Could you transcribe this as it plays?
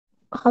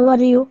How are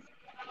you?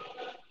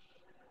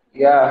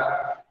 Yeah,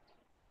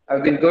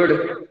 I've been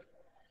good.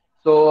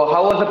 So,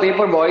 how was the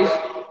paper, boys?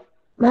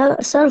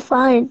 Sir,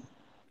 fine.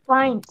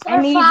 Fine. Sir,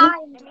 And easy?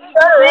 fine.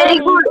 Sir, Sir, very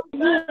good.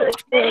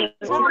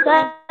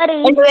 sir,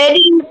 And very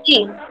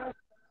easy.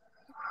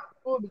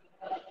 Good.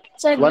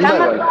 So One by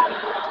grammar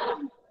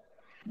one.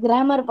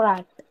 grammar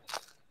part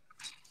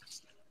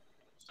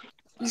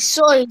is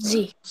so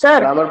easy. Sir,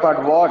 Grammar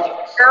part what?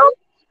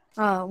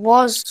 now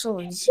Was so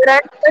easy. you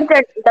understand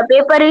the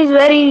paper is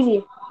very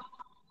easy.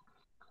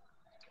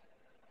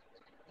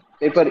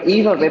 Paper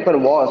is or paper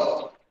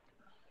was?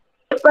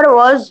 Paper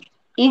was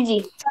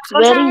easy.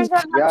 Question Very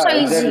answer Yeah, also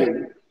easy.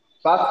 exactly.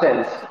 Past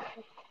tense.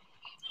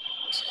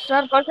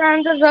 Sir, question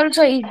answer is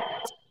also easy.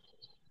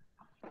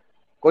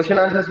 Question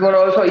answers were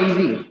also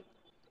easy.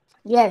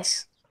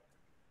 Yes.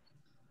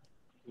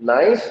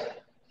 Nice.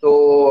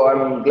 So,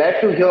 I'm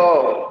glad to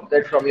hear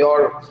that from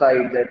your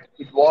side that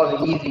it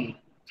was easy.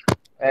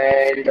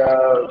 And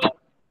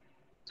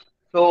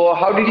so,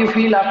 how did you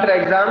feel after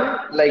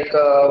exam? Like,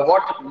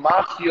 what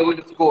marks you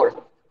would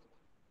score?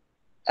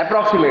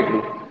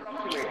 Approximately.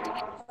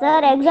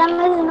 sir, exam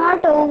is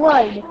not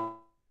over.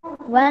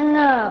 One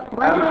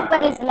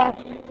paper is Um,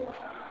 left.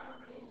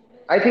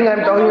 I think I'm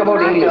Exam talking is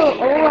about not English.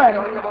 over.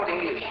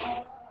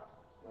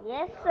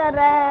 Yes, sir.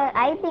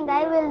 I think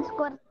I will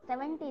score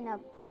 17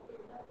 up.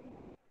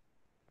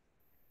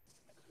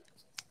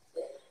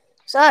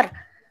 Sir,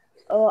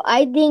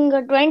 I think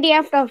 20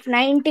 out of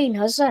 19,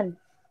 Hassan.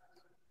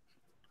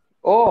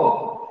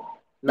 Oh,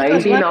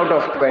 Because 19 out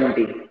of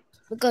 20.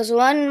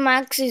 one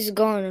marks is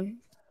gone.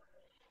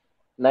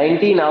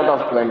 19 out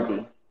of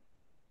 20.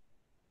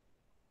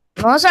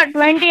 No, sir,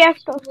 20 out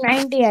of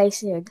 90, I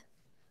said.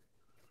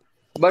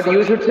 But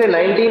you should say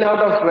 19 out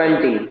of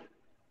 20.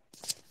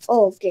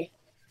 Oh, okay.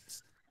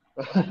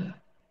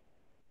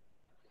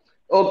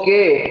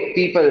 Okay,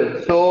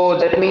 people. So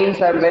that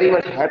means I'm very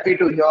much happy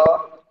to hear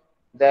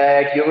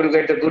that you will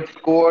get a good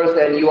scores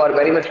and you are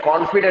very much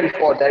confident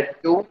for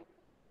that too.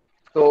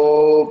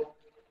 So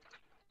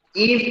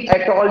if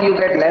at all you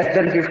get less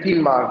than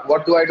 15 marks,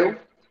 what do I do?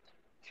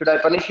 Should I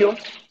punish you?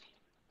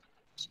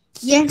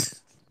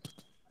 Yes.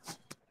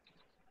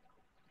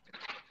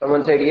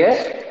 Someone said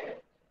yes.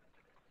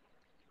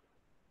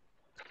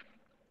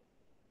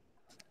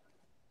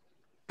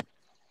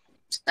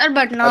 Sir,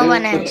 but Are no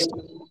one you has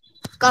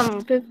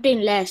come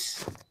 15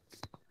 less.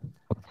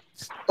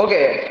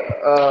 okay?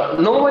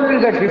 No one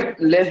will get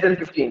less than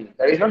 15.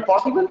 That is not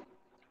possible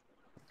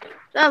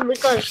Sir,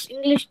 because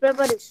English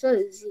paper is so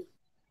easy.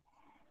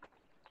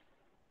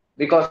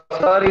 because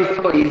sir is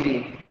so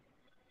easy.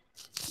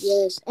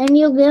 Yes, and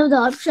you gave the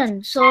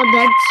option, so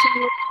that's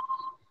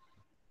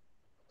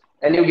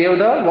And you gave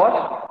the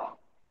what?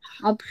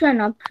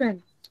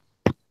 option.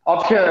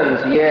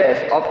 Options,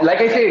 yes.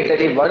 Like I said,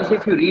 that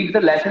if you read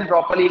the lesson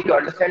properly, if you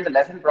understand the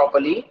lesson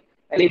properly,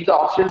 and if the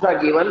options are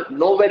given,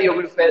 nowhere you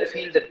will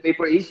feel that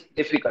paper is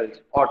difficult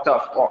or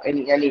tough or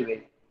any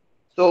way.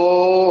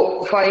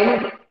 So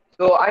fine.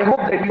 So I hope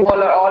that you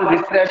all are all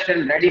refreshed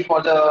and ready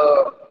for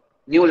the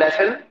new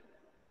lesson.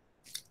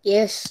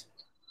 Yes.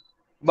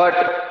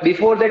 But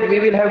before that, we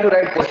will have to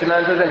write question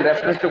answers in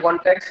reference to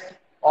context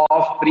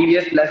of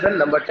previous lesson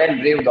number 10,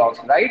 Brave Dogs,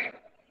 right?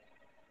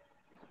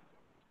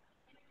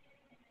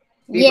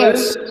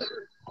 Yes. People,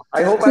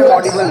 I hope I'm Yes.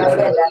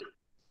 audible.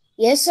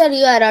 Yes, sir,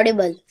 you are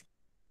audible.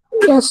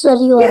 Yes, sir,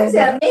 you are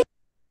audible.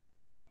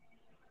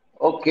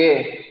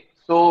 Okay,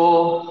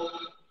 so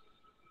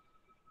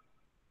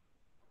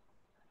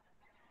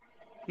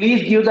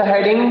please give the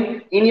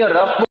heading in your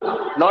rough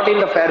book, not in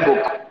the fair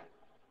book.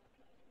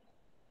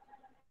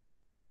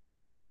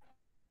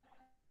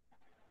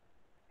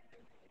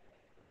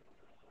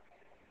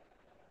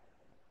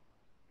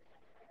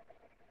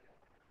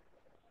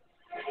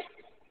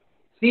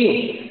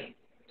 See,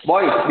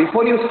 boys,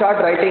 before you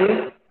start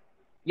writing,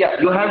 yeah,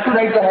 you have to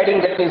write the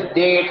heading that means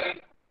date,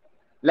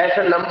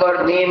 lesson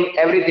number, name,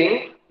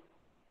 everything.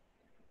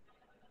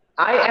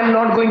 I am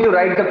not going to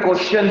write the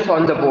questions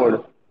on the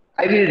board.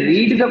 I will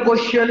read the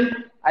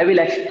question, I will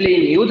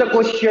explain you the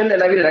question,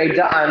 and I will write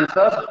the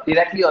answers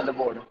directly on the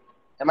board.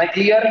 Am I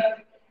clear?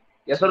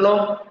 Yes or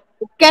no?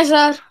 Okay,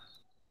 sir.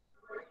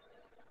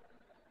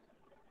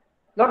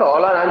 Not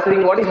all are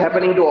answering. What is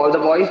happening to all the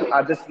boys?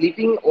 Are they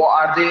sleeping or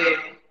are they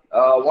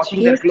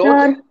washing their Yes,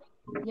 clothes? sir.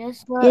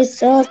 Yes, sir. Yes,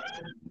 sir.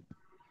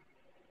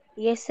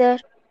 Yes, sir.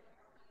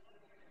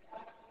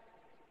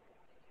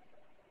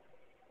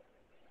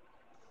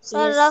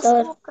 Sir, Yes, rough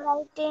sir. book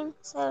writing.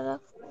 Sir,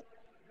 rough book.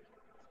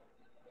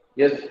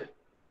 Yes,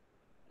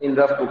 in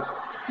rough book.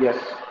 Yes.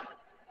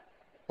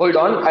 Hold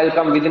on, I'll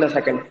come within a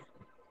second.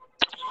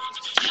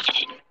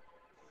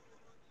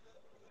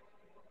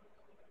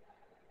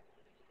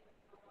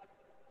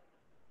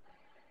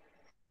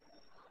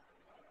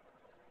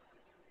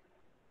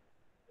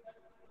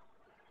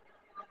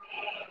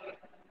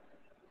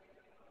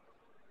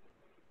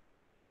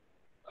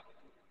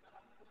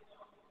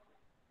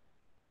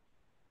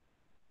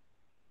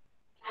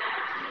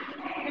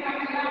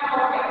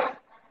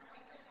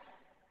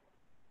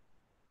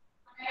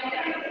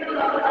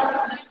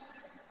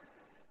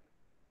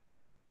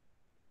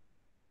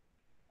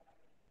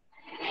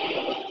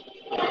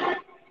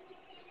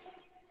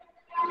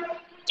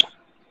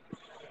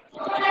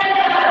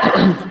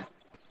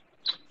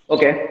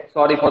 Okay,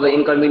 sorry for the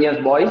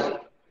inconvenience, boys.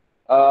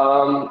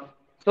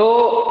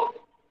 So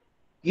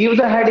give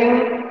the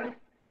heading.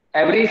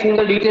 Every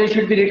single detail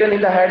should be written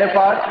in the header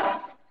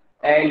part,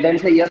 and then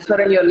say yes sir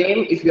and your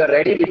name if you are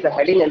ready with the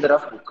heading and the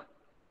rough book.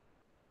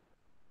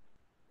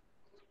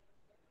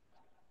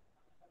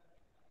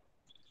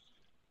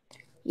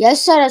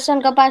 Yes, sir.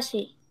 Hasan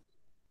Kapasi.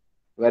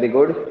 Very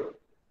good.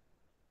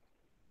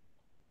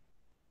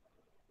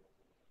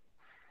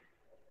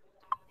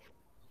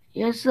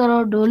 Yes,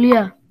 sir.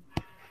 Dolia.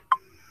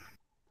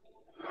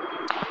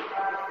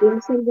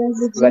 Yes, sir.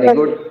 That's Very Jeevan.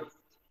 good.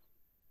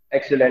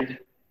 Excellent.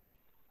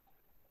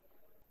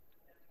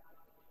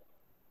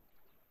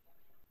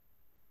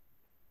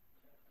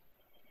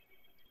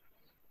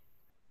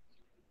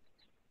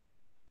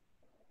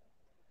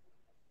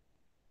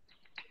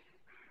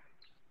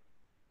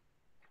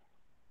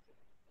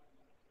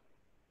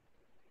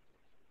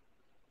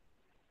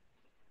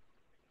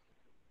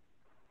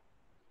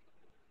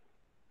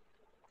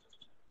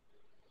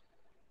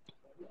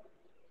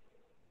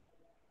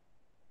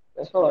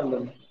 That's all I'm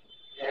doing.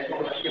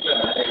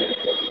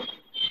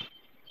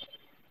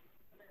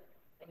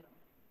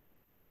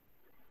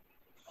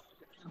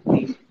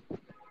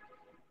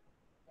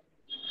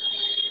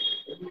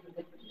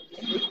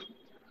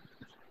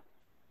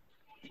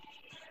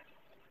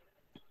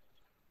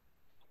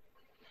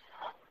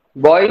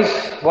 Boys,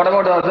 what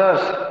about the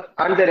others?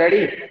 Aren't they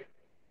ready?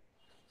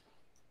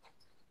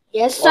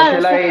 Yes, Or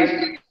sir. shall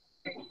Hasan.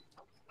 I?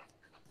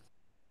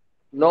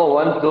 No,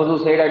 one, those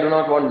who said I do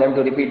not want them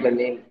to repeat the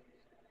name.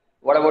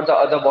 What about the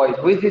other boys?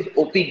 Who is this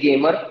OP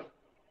gamer?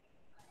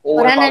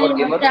 Farhan Ali Overpowered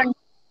gamer? Merchant.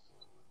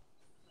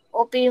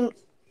 OP,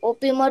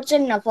 OP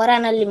Merchant na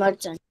Farhan Ali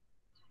Merchant.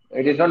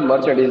 It is not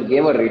merchant, it is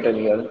gamer written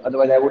here.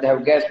 Otherwise, I would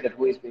have guessed that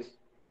who is this.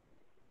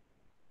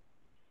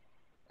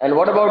 And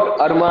what about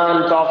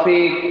Arman,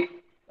 Tawfiq,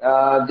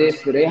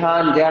 this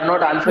Rehan? They are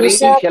not Yes, answering.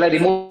 sir. Shall I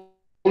remove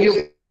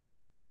you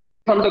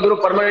from the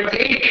group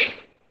permanently?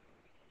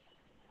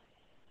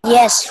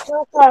 Yes.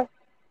 No, sir.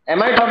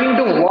 Am I talking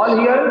to wall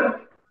here?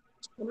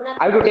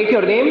 I have to take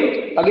your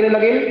name again and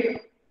again.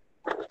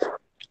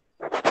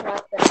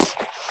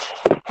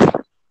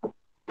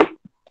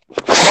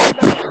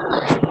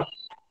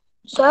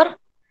 Sir?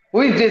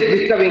 Who is this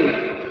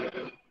disturbing?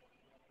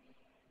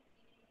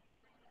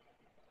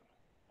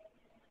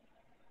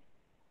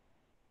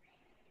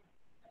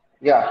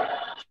 Yeah.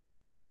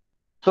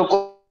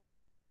 So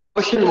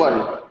question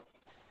one.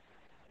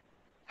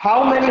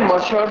 How many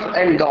mushers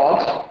and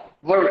dogs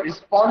were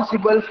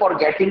responsible for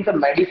getting the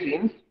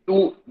medicines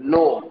to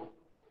Nome?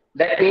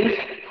 That means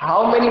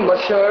how many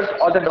mushers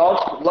or the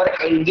dogs were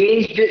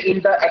engaged in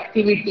the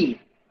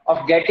activity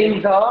of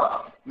getting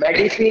the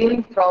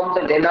medicine from the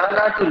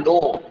Nenana to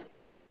Nome?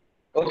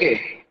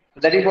 Okay,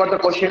 so that is what the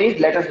question is.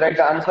 Let us write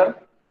the answer.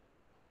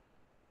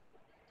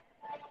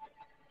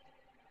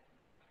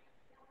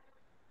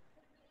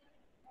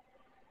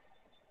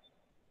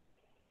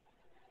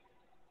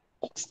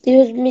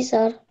 Excuse me,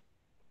 sir.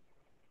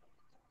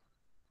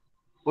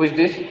 Who is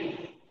this?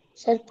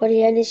 Sir,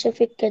 Paryani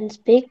Shafiq can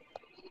speak.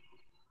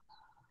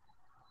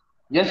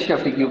 Yes,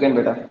 Shafiq, you can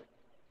better.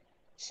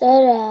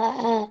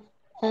 Sir,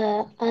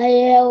 I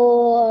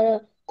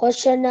have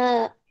question.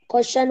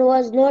 Question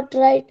was not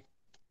right.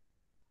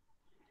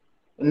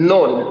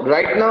 No,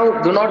 right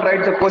now do not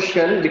write the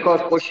question because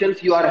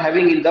questions you are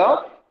having in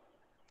the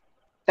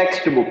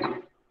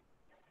textbook.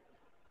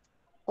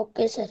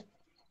 Okay, sir.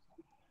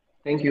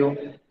 Thank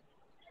you.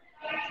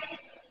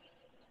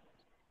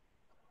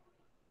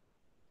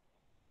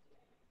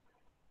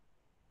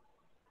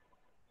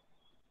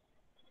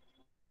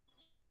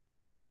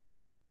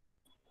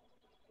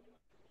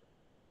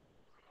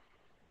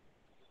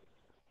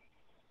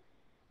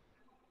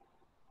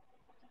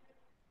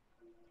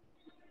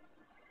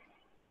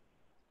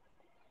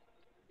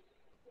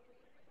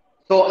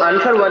 So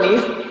answer one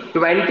is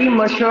 20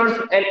 mushers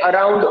and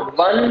around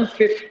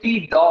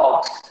 150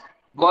 dogs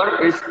were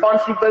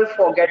responsible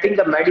for getting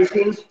the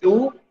medicines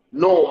to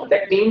Nome.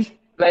 That means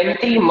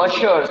 20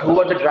 mushers who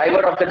were the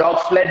driver of the dog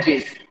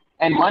sledges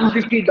and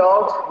 150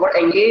 dogs were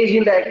engaged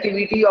in the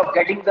activity of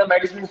getting the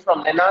medicines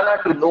from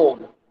Nenana to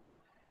Nome.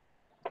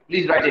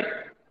 Please write it.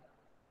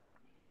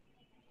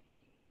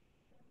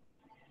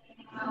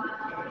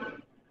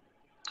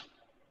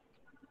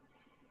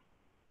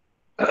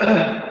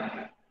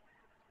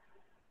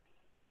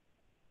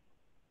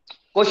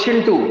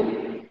 Question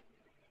 2.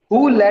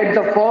 Who led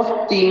the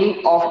first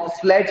team of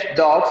sledge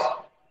dogs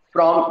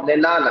from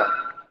Nenana?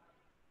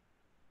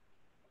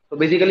 So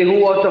basically, who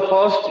was the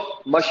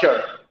first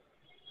musher?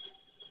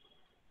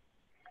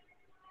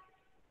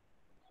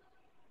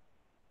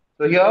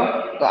 So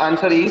here the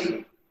answer is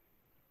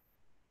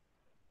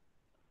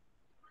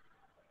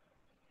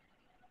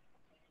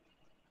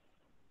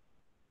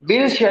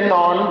Bill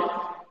Shannon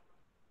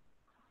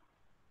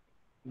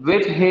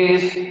with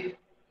his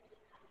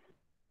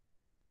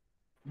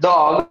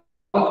dog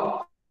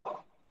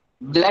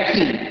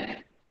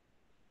Blackie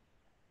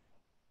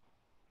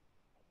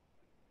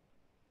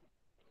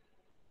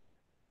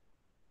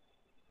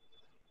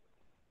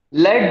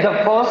led the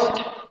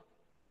first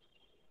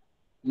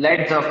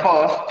let the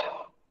first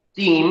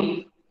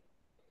team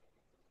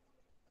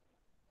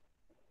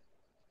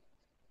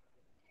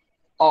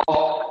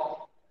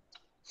of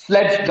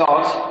sledge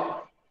dogs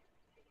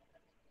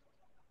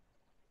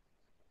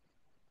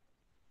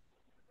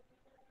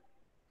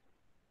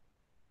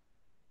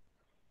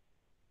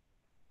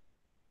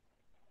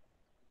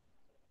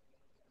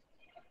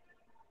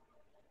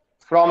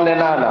from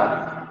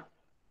Nenana.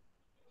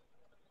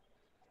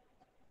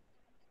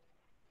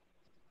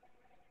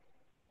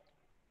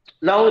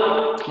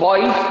 Now,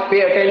 boys,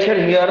 pay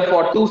attention here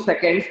for 2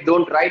 seconds.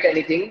 Don't write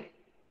anything.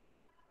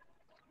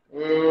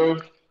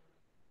 Mm,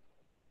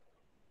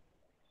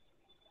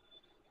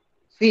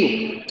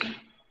 see,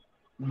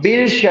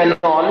 Bill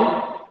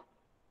Shannon,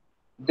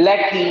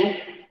 Blackie,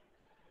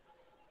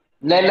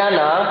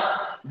 Nenana,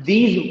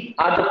 these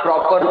are the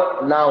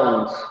proper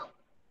nouns.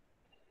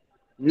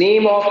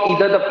 Name of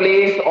either the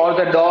place or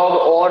the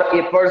dog or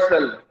a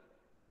person.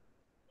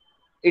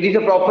 It is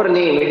a proper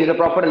name, it is a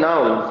proper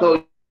noun.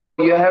 So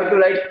you have to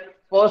write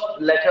first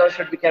letter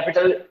should be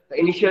capital, the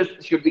initials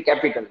should be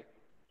capital.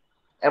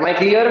 Am I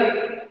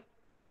clear?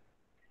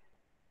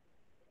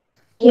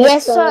 Yes,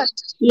 Yes, sir. sir.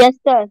 Yes,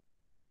 sir.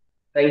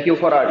 Thank you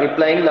for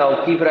replying.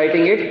 Now keep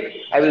writing it.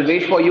 I will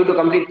wait for you to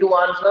complete two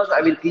answers.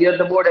 I will clear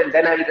the board and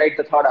then I will write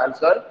the third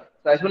answer.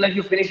 So as soon as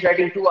you finish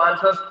writing two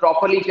answers,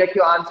 properly check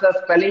your answer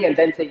spelling and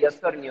then say yes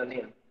sir in your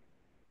name.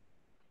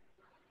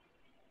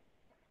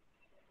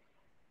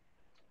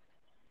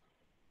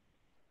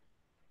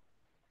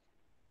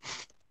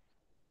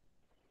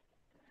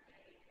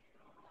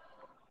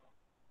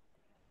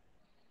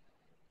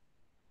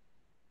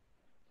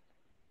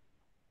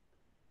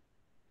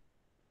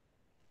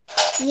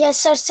 Yes,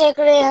 sir. Sheikh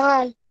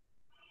Rehan.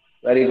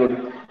 Very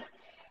good.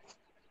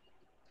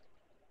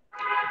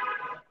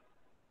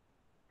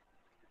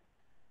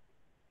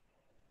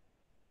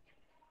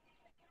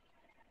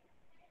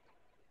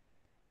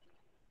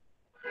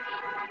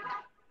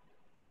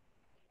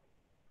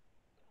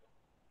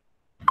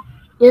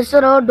 Yes,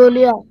 sir. Oh,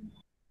 Dolia.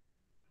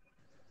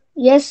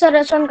 Yes, sir.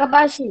 Rasan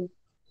Kapasi.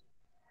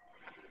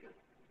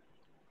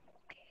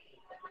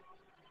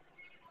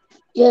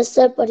 Yes,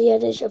 sir.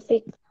 Pariyani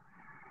Shafiq.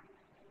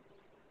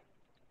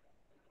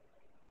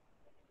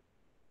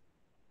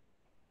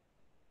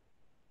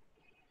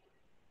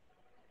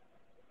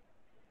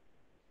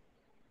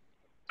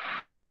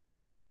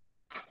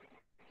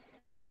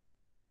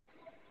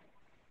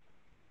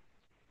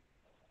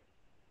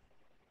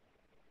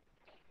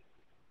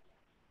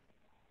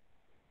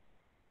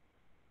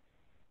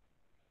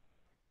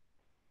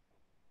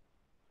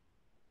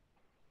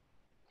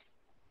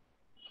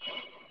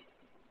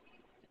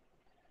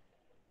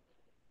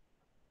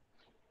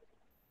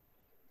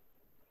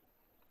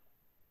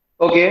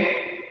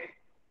 Okay.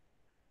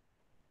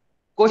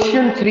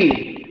 Question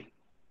 3.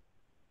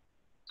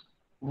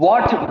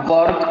 What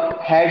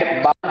work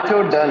had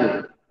Balto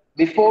done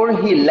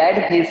before he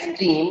led his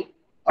team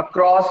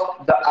across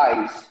the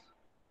ice?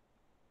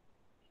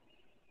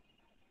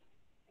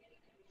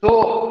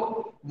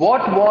 So,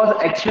 what was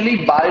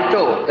actually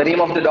Balto? The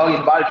name of the dog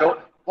is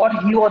Balto.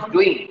 What he was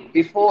doing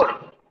before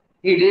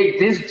he did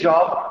this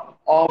job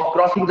of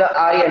crossing the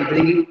eye and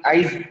bringing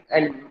ice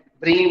and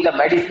bringing the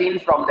medicine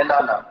from the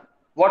Nana.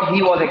 What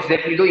he was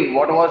exactly doing?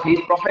 What was his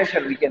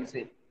profession? We can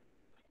say.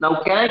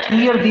 Now, can I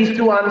clear these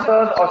two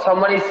answers, or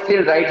someone is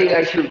still writing?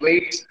 I should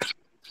wait.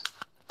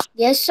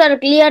 Yes, sir.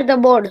 Clear the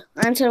board.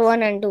 Answer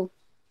 1 and 2.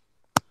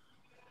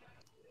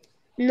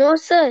 No,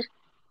 sir.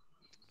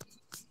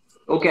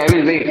 Okay, I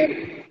will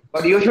wait.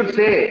 But you should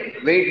say,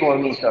 wait for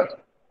me, sir.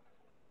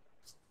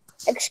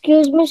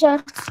 Excuse me,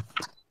 sir.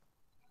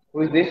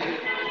 Who is this?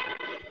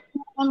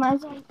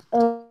 Myself.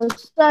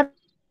 Sir,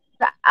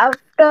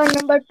 after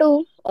number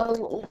 2,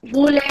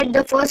 who led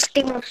the first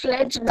team of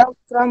sledge dog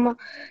from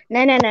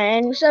Nanana?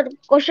 And sir,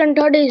 question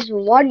third is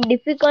what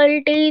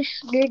difficulties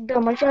did the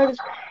mushers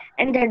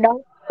and the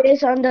dog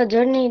face on the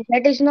journey?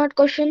 That is not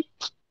question.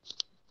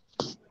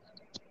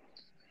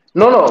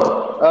 No,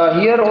 no.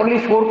 Here only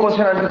four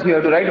question answers you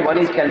have to write. One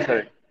is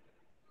cancelled.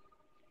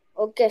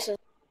 Okay, sir.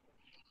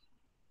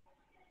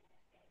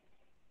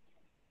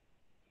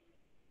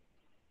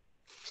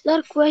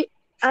 Sir,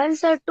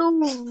 answer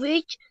to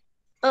which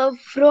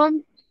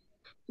from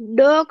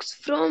dogs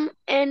from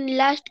and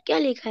last क्या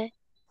लिखा है?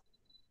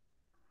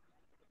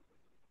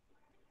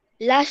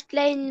 Last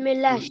line में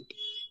last.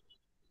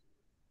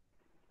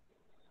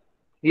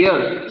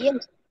 Here,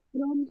 Yes.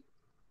 From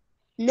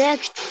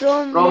next.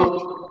 From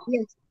next. from,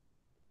 Yes.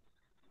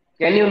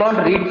 can you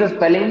not read the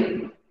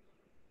spelling?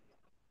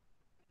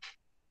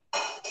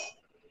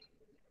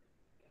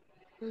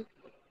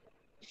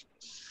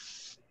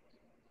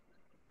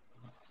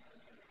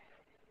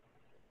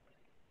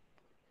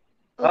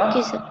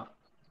 Okay, sir. Huh?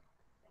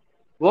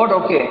 What?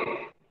 Okay.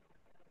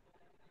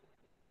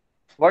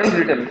 What is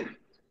written?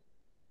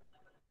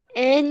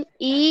 Nenana.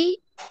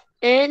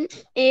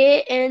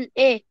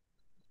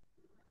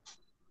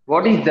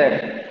 What is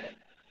that?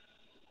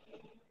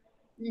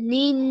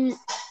 Nin.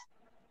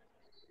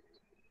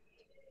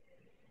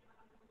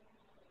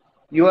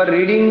 You are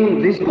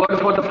reading this word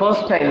for the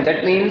first time.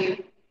 That means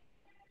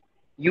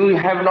You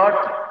have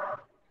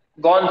not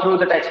gone through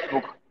the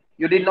textbook.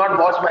 You did not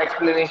watch my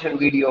explanation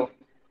video.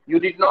 You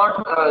did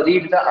not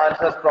read the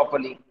answers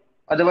properly.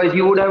 Otherwise,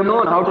 you would have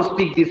known how to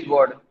speak this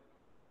word.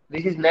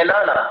 This is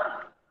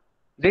nenana.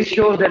 This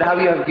shows that how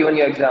you have given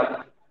your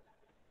exam.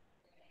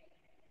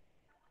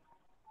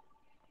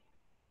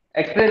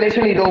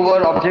 Explanation is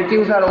over,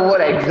 objectives are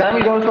over,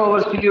 exam is also over,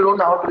 still you don't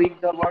know how to read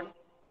the word.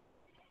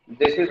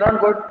 This is not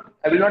good.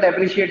 I will not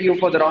appreciate you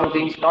for the wrong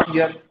things, not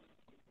here.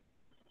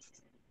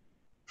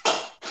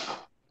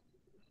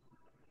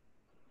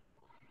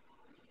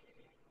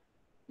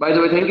 By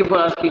the way, thank you for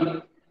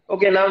asking.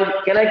 Okay,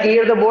 now can I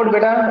clear the board,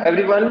 beta,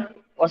 everyone?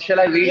 Or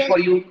shall I wait Yes. for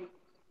you?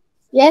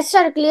 Yes,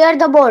 sir. Clear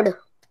the board.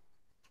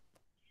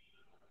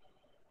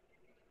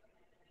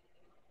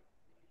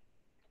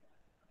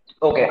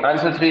 Okay,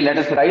 answer three, let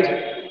us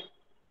write.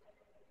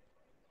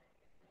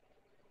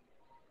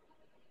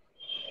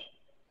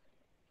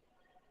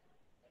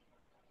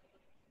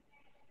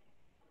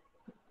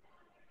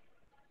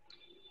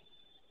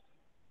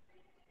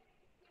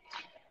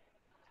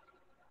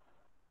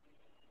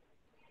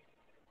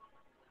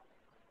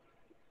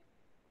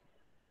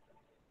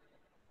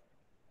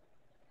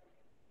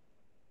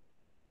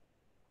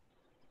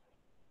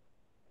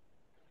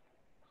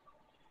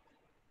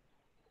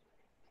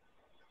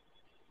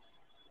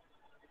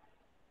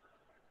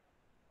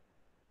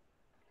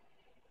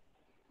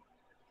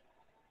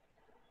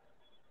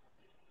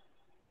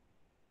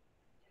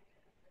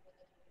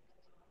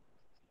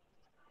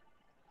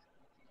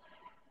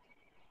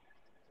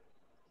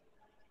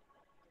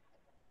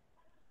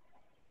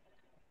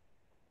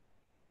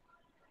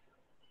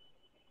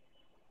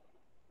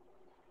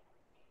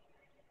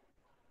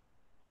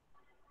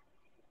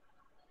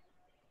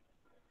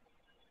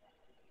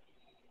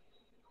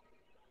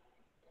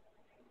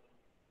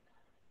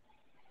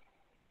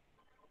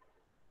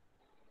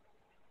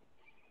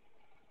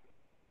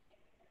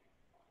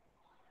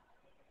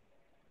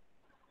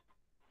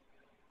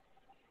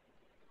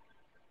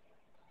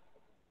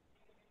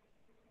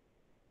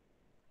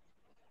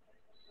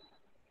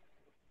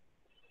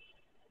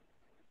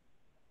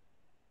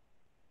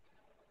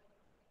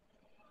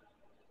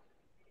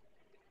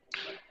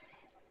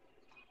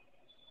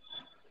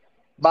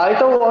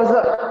 Balto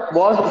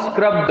was a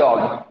scrub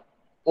dog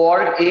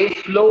or a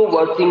slow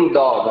working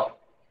dog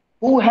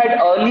who had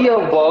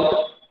earlier worked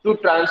to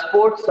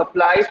transport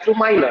supplies to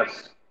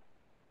miners.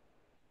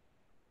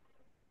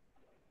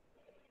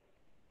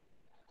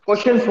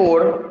 Question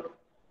 4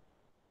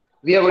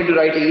 we are going to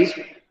write is,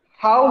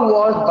 how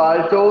was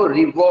Balto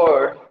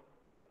revered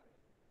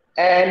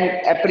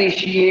and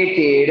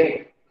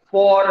appreciated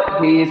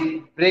for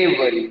his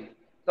bravery?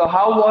 So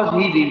how was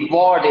he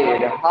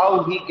rewarded?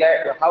 How he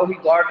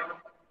got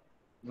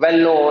well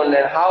known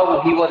and how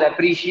he was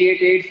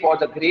appreciated for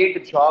the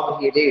great job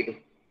he did?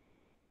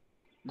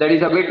 That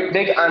is a bit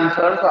big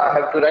answer, so I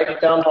have to write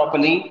it down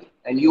properly,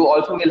 and you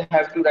also will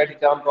have to write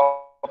it down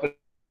properly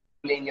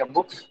in your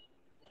books.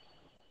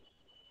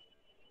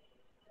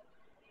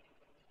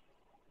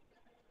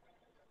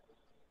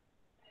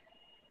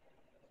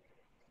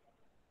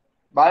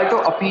 Balto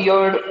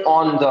appeared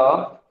on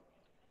the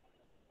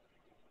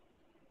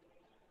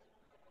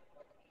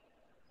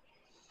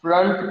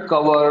front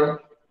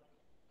cover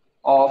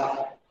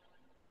of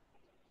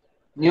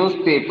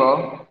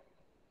newspaper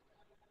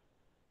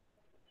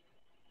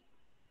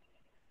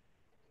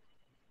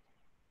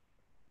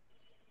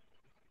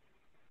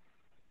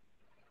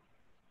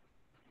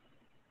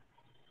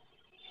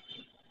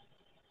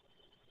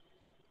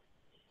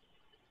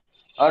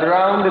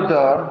around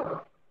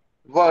the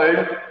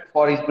world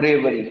for his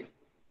bravery.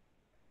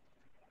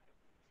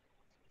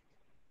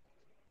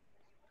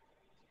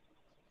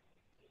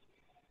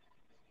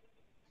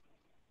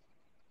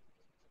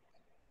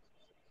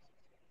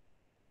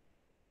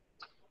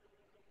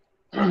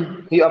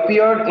 He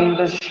appeared in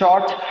the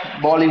short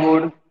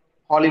Bollywood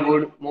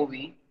Hollywood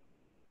movie.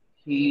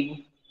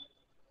 He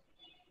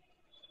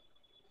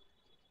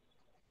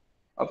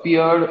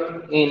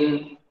appeared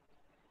in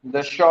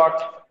the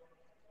short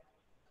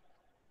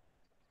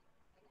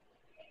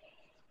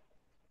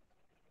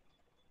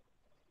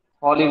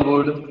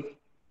Hollywood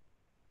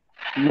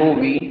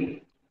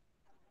movie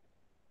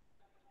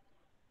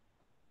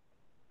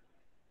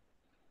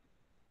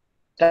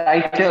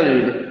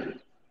titled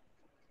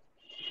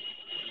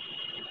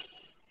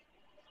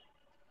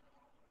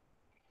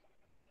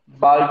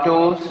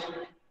Balto's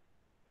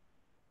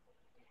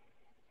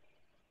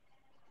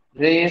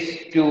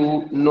Race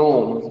to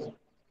Know.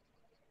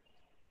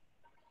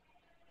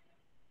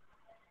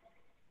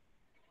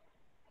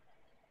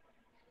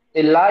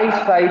 A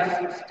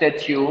life-size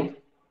statue,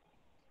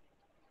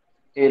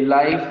 a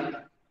life-size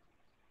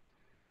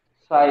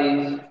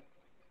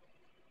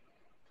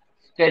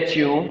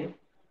statue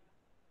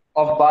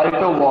of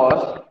Balto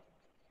was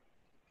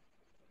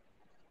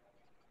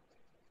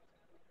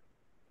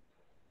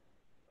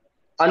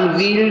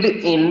unveiled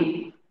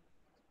in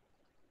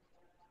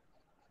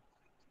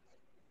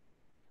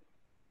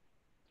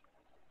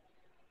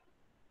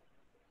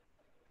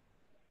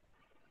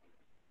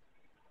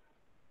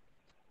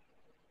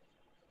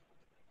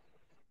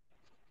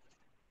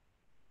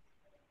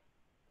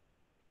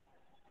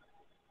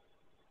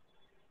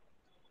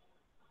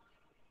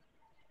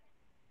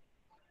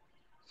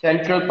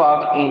Central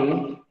Park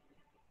in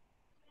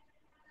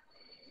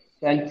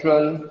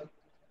Central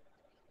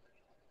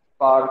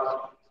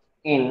Park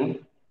in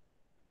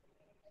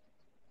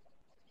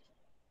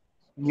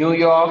New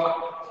York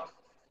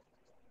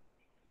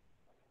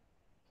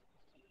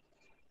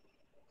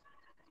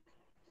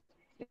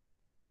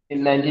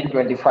in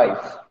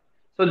 1925.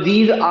 So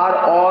these are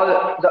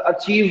all the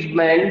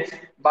achievements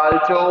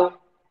Balcho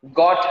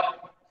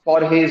got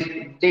for his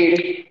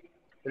date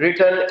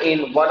written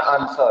in one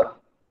answer.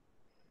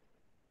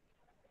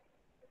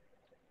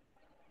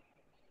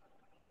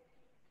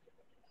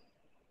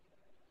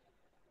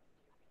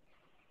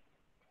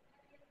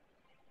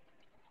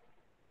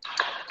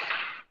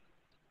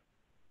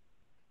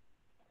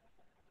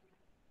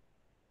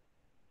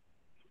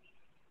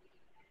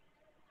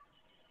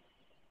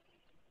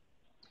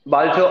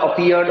 Balcho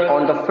appeared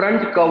on the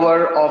front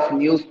cover of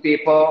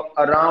newspaper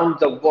around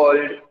the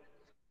world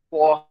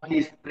for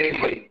his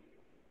bravery.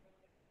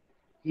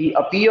 He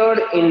appeared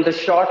in the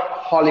short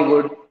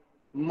Hollywood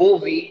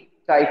movie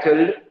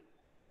titled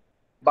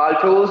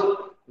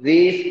Balto's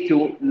Race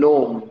to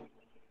Nome.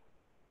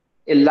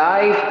 A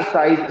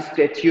life-size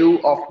statue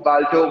of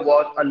Balto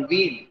was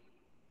unveiled.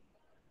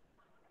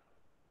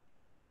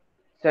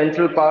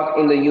 Central Park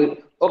in the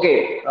U.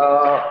 Okay,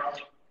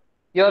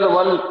 here the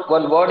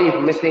one word is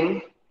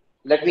missing.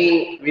 Let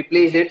me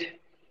replace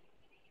it.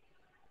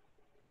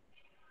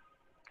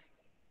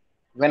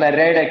 When I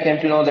read, I came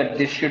to know that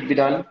this should be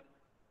done.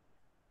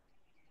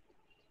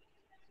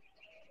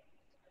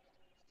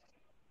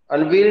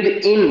 Unveiled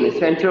in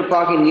Central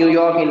Park in New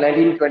York in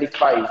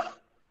 1925.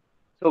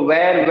 So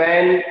where,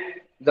 when,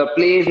 the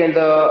place and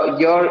the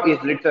year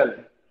is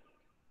written.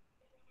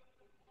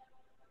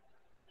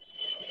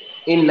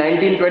 In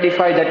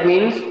 1925, that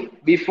means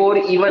before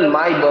even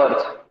my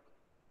birth.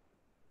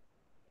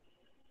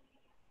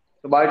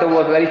 So Balto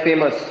was very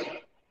famous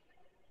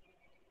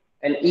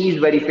and is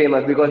very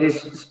famous because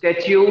his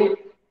statue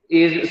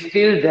is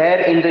still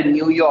there in the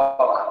New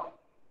York.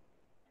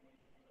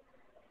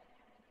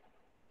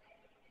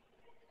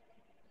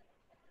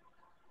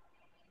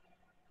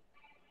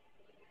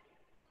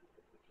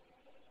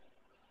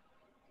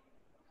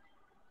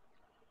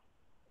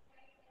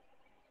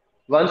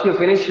 Once you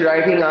finish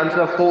writing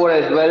answer 4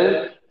 as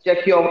well,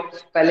 check your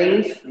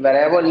spellings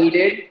wherever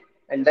needed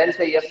and then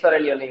say yes sir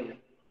and your name.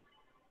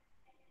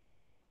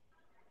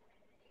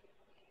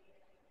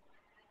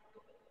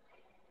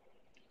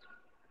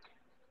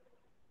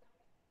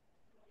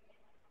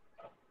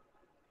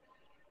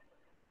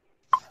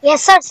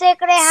 Yes, sir,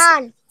 Sheikh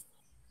Rehan.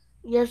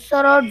 Yes,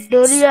 sir, or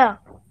Doria.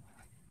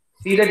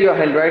 See that your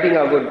handwriting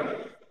are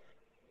good.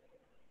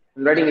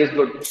 Handwriting is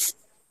good.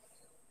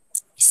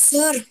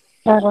 Sir,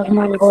 Sir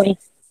Rahman Gori.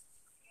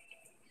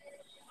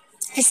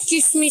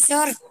 excuse me,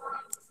 sir.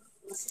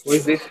 Who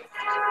is this?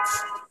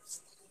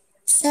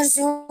 Sir,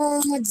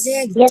 Mohammed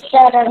Zaid. Yes,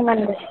 Sir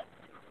Rahman Gori.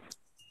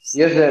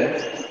 Yes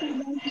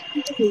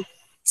sir.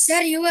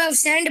 Sir, you have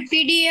sent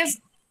PDF.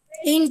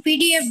 In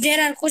PDF, there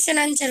are question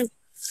answer.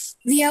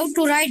 We have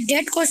to write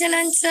that question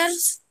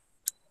answers.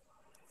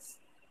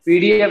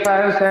 PDF I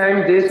have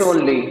sent this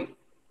only,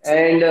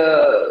 and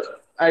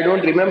I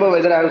don't remember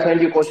whether I have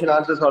sent you question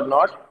answers or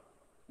not.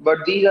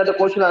 But these are the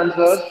question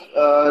answers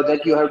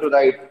that you have to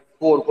write.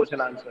 4 question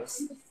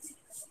answers.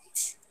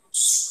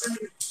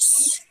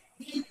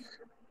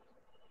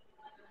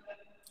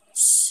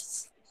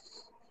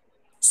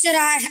 Sir,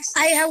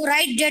 I have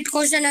write that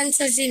question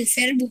answers in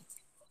Facebook.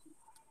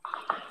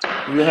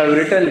 You have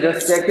written.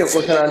 Just check your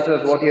question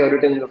answers. What you have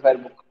written in the file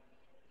book.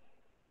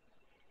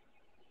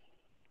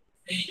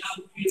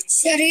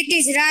 Sir, it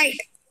is right.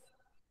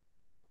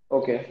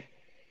 Okay.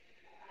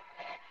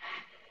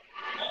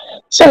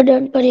 Sir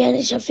Don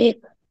Pariani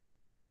Shafiq.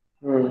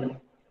 Hmm.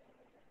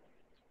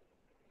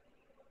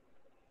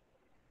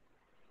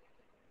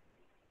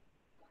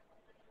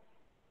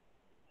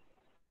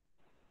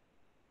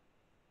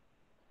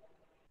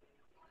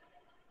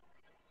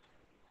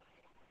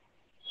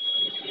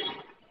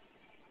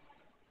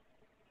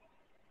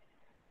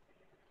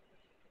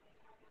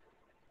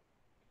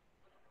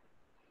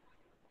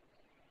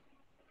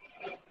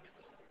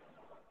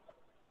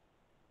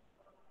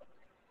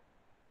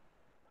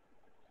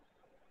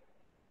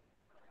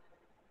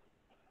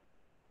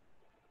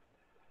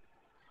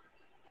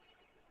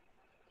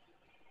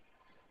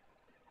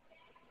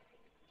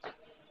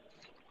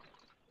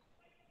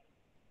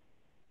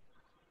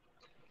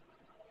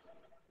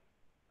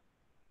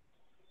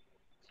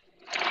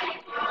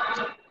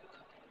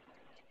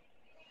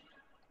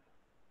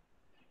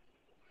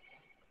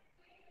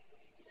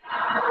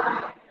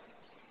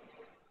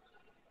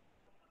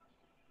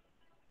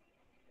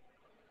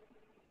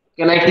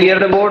 Can I clear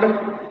the board?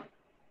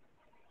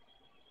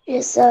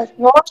 Yes, sir.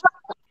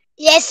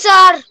 Yes,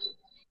 sir.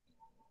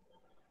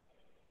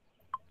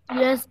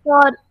 Yes,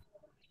 sir.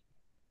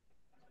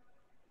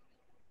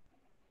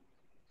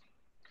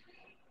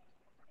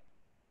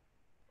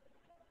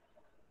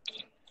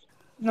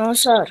 No,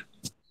 sir.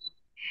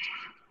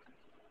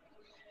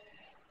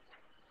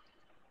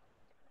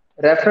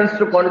 Reference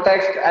to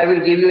context I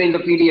will give you in the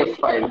PDF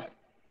file.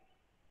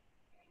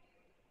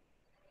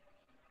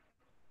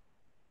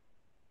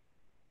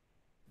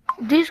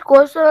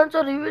 question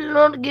answer you will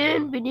not give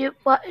in PDF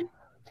file.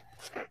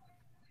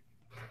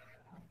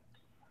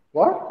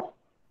 What?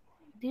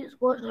 This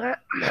question,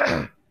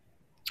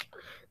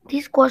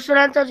 this question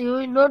answer you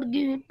will not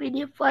give in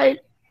PDF file.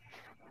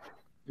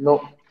 No,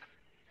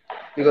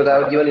 because I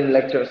have given in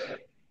lectures.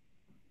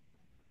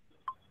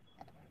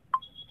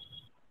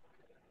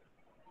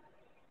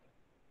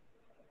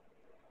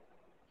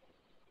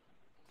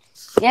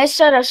 Yes,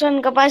 sir.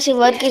 Ashwan Kapasi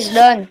work is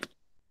done.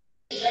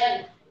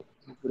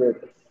 Great.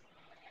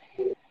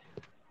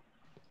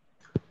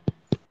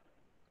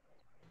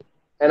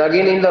 And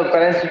again in the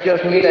parents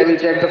teachers meet, I will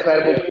check the fair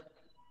book.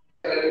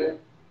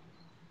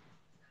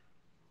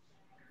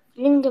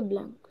 Fill in the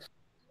blanks.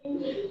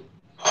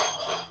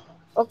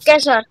 Okay,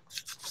 sir.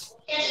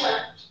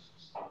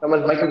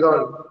 Someone's mic is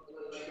on.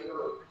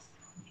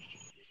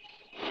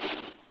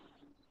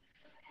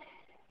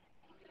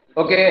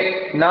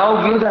 Okay,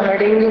 now give the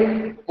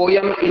heading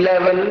poem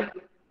 11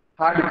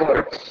 hard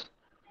chords.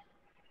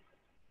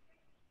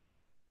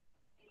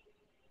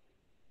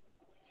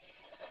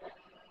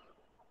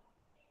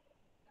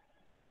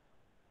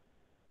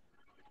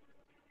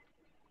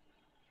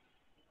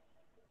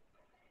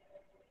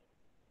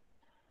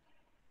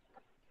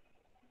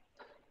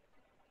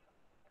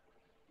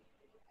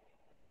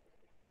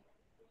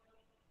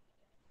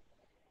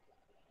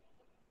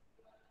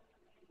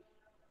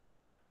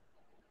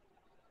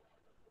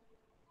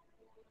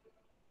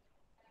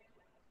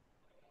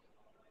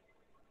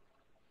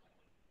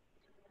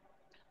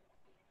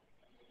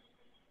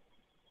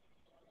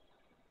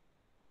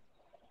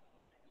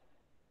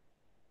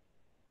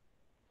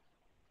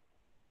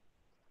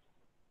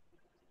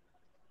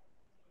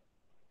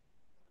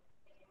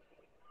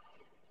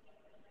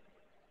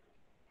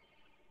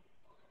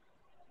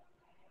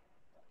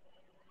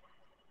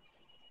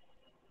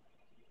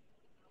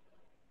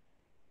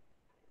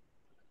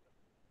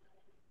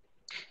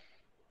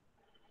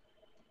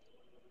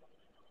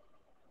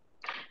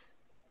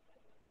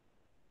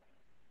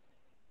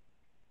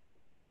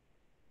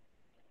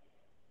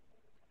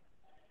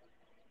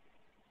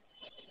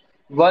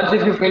 Once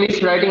if you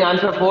finish writing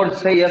answer 4,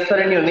 say yes sir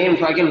in your name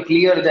so I can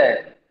clear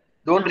that.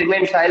 Don't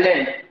remain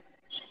silent.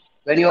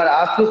 When you are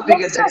asked to speak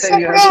Yes, at sir, that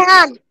time you shake have to.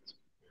 hand.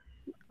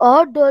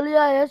 Oh,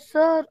 Dolia, yes,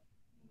 sir.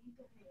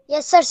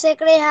 Yes, sir, shake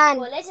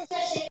hand.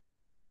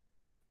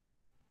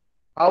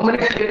 How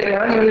many state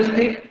Rehan you will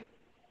speak?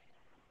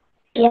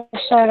 Yes,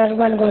 sir,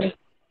 Arman Gori.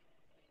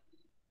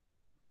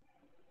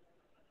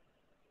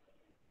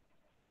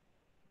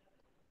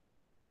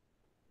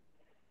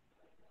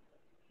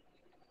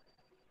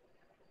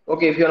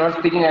 Okay, if you are not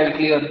speaking, I will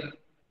clear.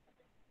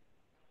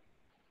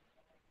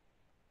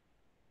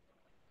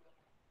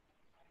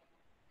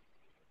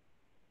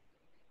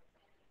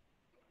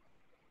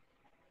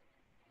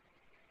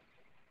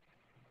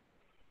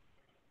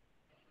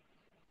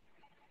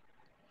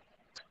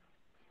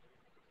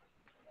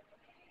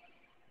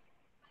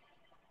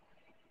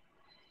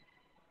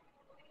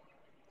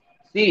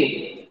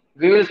 See,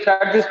 we will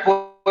start this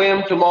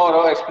poem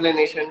tomorrow,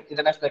 explanation in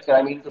the next lecture,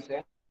 I mean to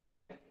say.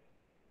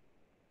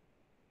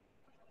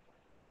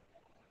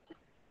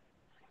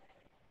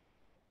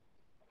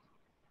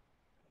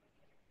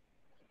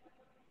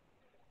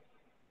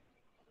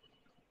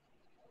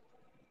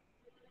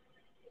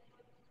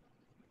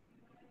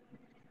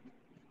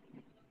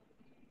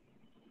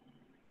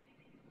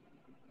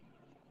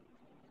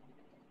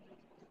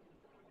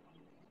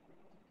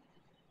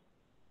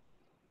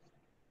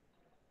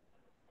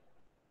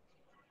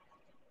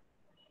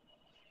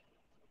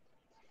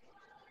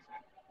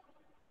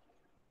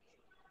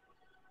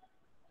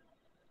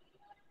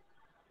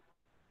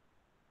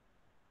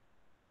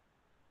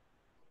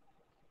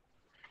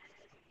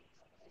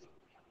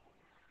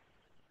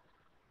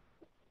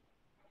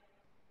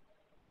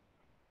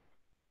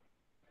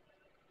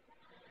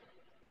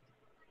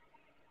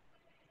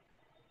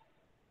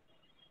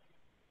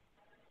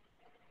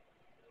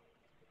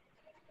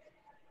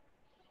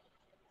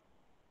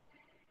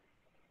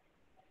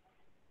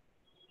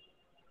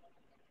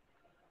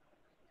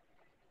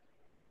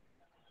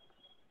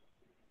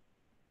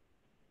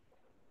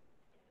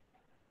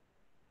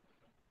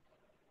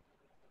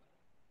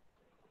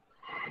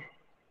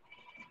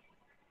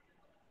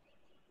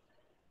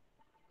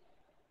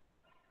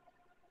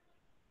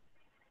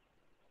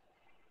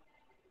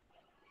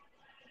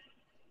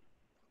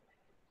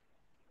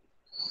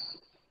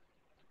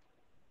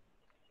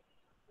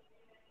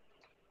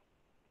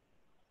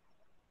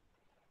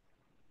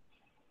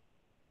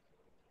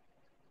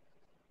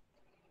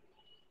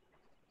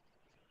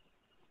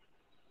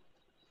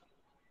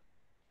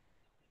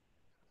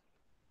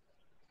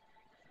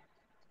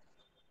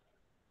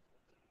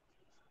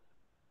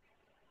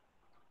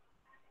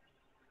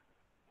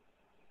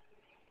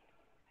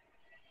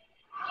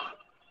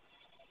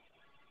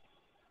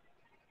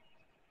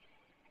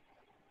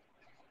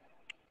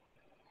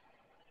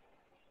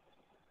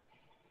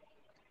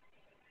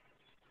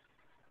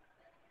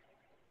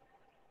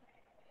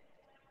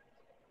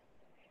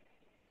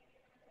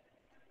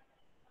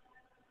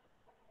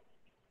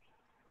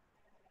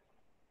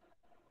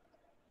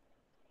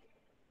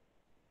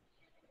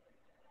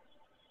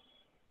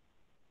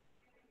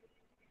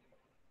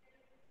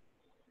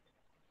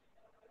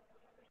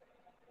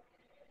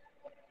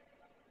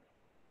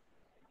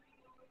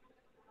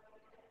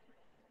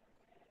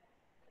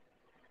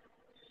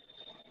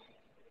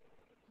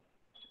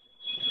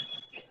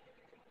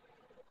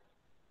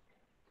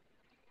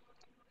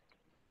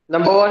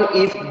 Number one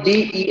is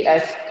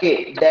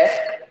DESK,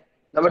 desk.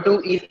 Number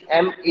two is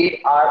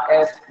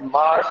MARS,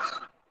 Mars.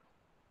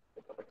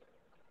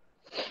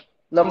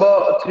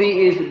 Number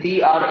three is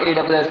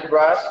BRASS,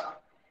 brass.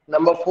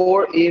 Number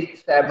four is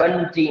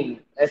 17,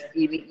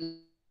 SEVENTWN.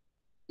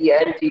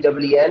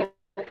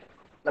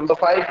 Number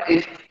five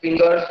is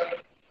fingers.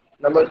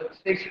 Number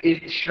six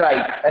is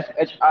shrike,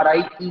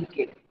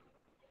 SHRIEK.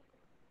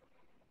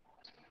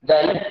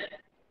 Then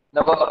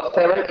number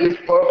seven is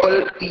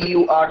purple,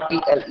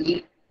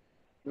 PURPLE.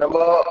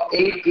 Number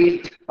eight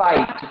is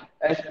spiked,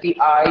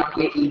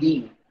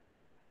 SPIKED.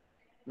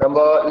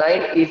 Number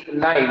nine is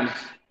knives,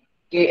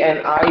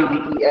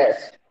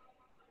 KNIVES.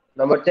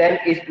 Number 10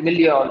 is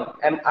million,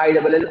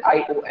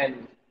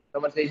 MILLION.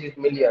 Number 6 is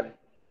million.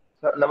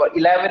 So number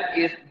 11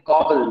 is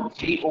gobble,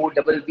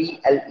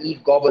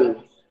 GOBBLE,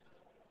 gobble.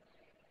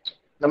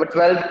 Number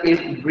 12 is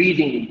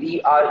breathing,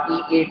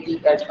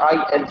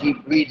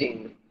 BREATHING,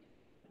 breathing.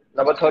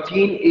 Number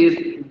 13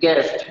 is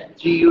guest,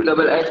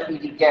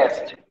 GUSSED,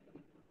 guest.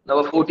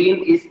 Number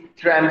 14 is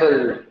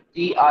tremble,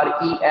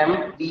 TREMBLE,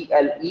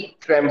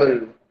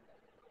 tremble.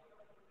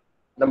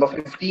 Number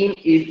 15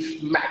 is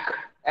smack,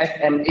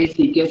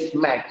 SMACK,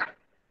 smack.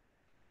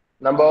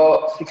 Number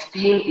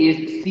 16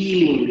 is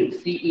ceiling,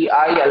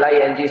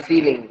 CEILING,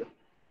 ceiling.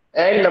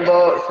 And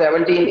number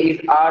 17 is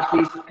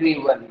RC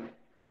scriven,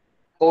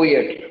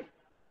 poet.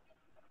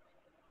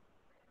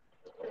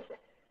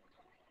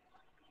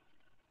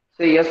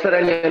 Say yes sir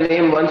and your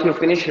name once you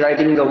finish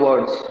writing the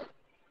words.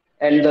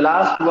 And the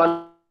last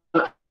one,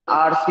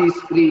 RC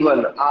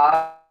scriven,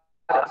 R,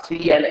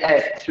 C and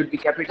S should be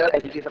capital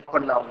as it is a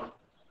proper noun.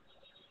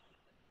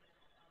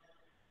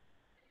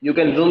 You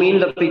can zoom in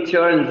the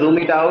picture and zoom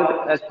it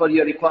out as per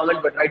your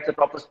requirement, but write the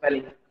proper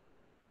spelling.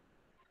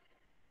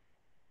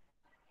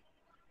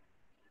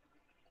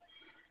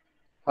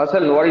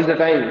 Hassan, what is the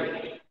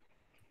time?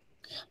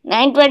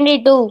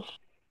 9:22.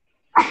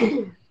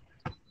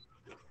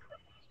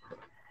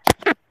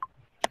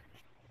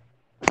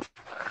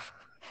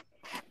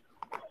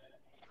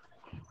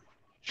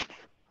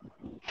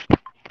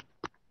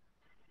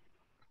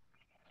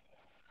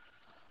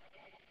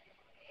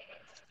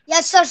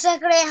 Yes, sir,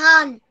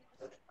 Sekrehan.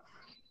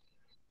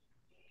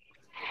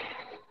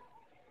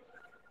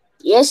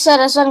 Yes, sir,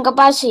 Hasan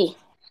Kapasi.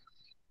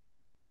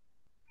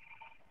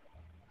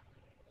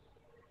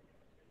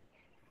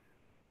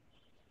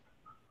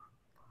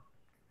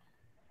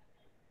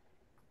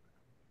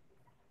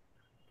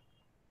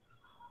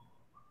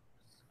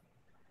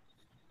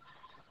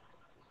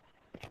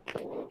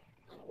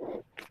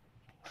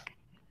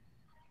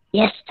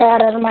 Yes, sir,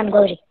 Arman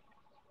Gauri.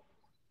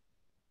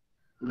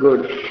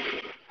 Good.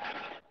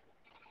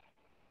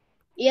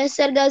 Yes,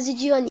 sir, Ghazi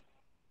Jiwani.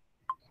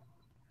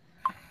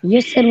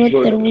 Yes, sir, Good.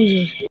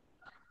 Tarbuji.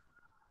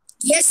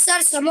 Yes,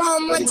 sir. Sama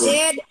Muhammad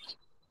Zaid.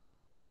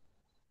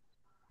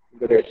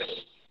 Great.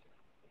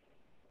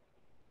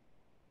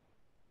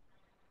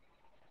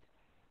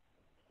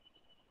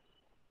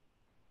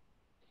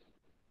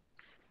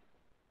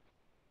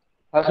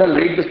 Hassan,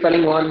 read the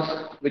spelling once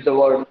with the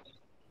word.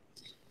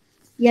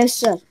 Yes,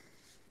 sir.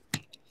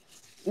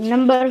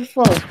 Number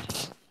 4.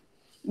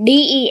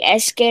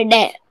 DESK,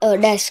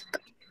 desk.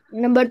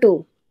 Number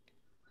 2.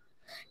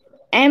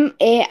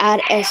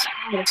 MARS,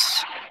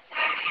 Mars.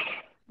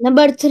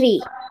 Number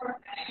 3.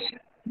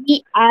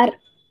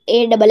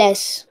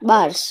 BRASS,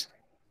 bars.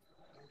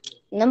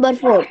 Number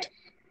 4. No.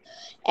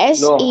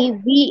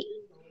 SEV.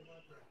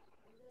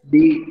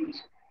 The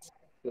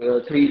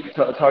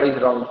third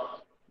is wrong.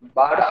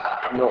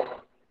 Bar? No.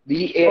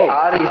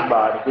 BAR is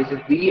bar. This is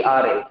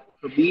BRA.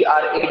 So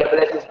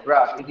BRASS is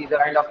brass. It is a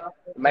kind of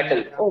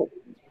metal. Oh,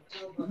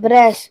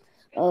 brass.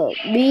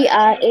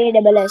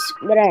 BRASS,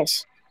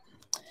 brass.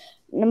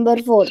 Number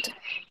 4.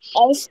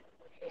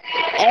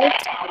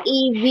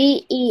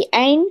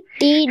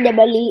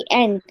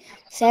 SEVENTEEN,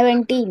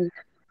 17.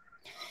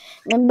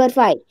 Number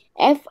 5.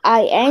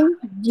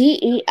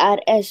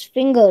 FINGERS,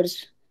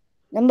 fingers.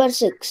 Number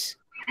 6.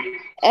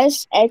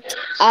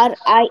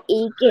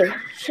 SHRIEK,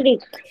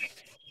 shriek.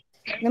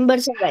 Number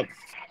 7.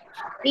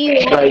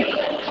 Right.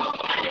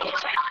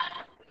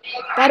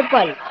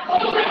 Purple.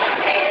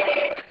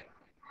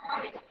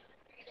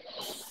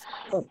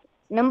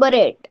 Number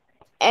 8.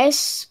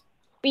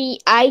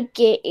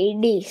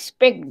 SPIKED,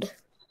 spiked.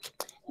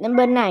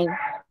 Number 9.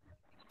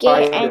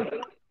 KN,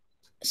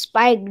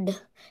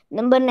 spiked.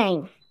 Number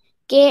 9.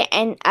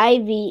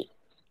 KNIVES,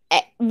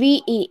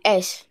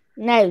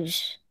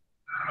 knives.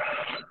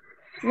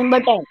 Number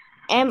 10.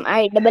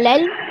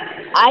 MILLION,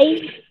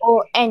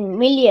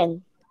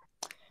 million.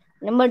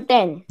 Number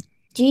 10.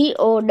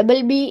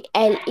 GOBBLE,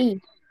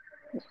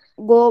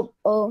 go.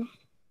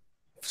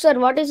 Sir,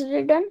 what is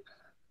written?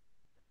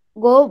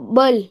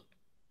 Gobble.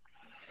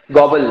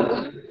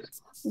 Gobble.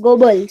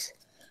 Gobbles.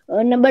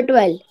 Number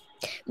 12.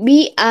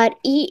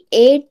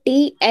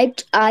 BREATHING,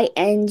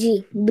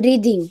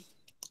 breathing.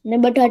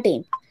 Number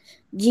 13.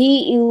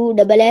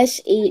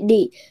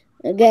 GUSSED,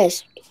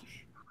 guest.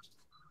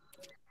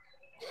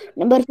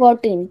 Number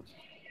 14.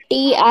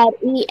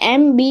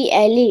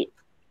 TREMBLE,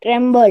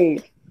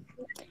 trembled.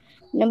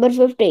 Number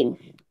 15.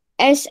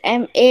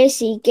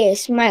 SMACK,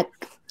 smack.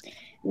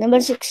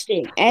 Number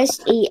 16.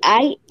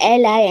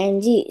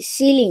 SEILING,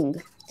 ceiling.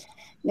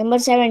 Number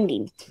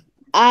 17.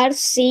 What?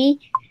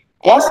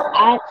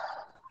 RCSR.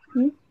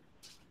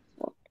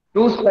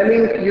 Two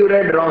spellings you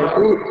read wrong.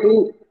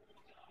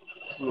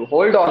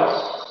 Hold on.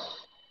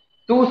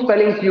 Two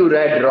spellings you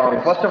read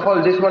wrong. First of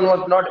all, this one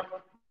was not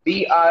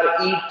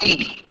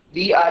BRET,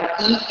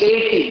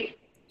 BREAT.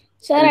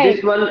 Sir, And I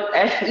this one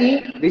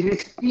SE, this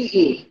is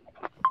CE.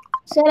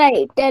 Sir,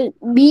 I tell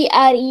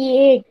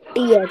BREAT.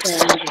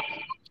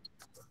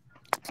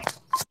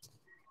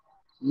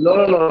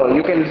 No.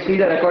 You can see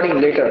the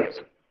recording later.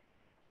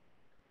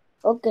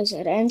 Okay,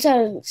 sir.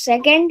 Answer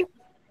second.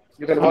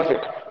 You can watch it.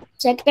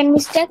 Second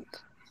mistake.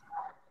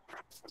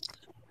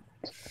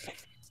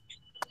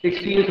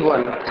 16th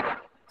one.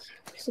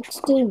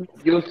 16.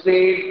 You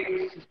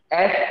say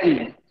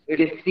SE. It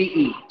is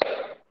CE.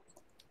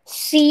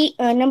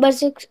 Number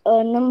 6.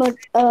 Number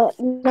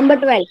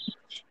 12.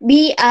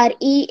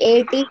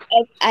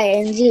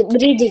 BREATHING,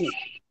 breathing.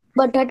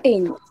 Number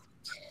 13.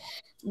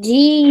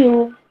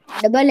 GUSSED.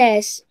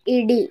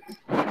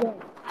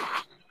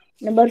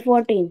 Number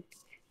 14.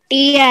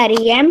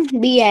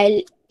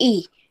 TREMBLE,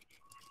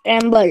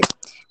 tremble.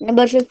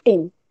 Number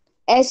 15.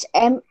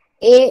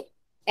 SMACK,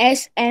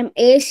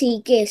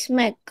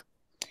 smack.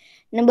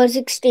 Number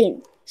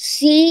 16.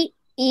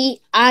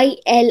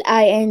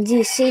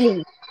 CEILING,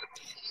 ceiling.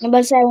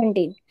 Number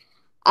 17.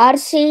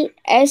 RCSCSCRIVEN,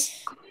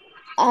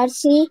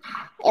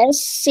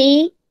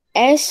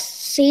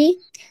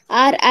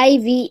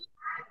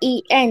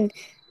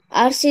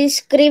 RC,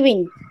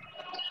 scribbling.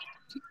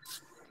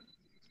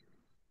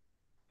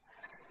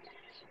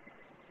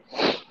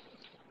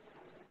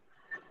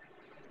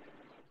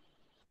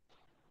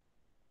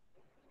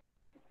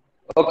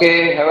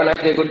 Okay, have a nice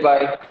day.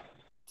 Goodbye.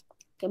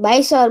 Okay,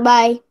 bye, sir.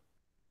 Bye.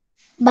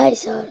 Bye,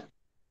 sir.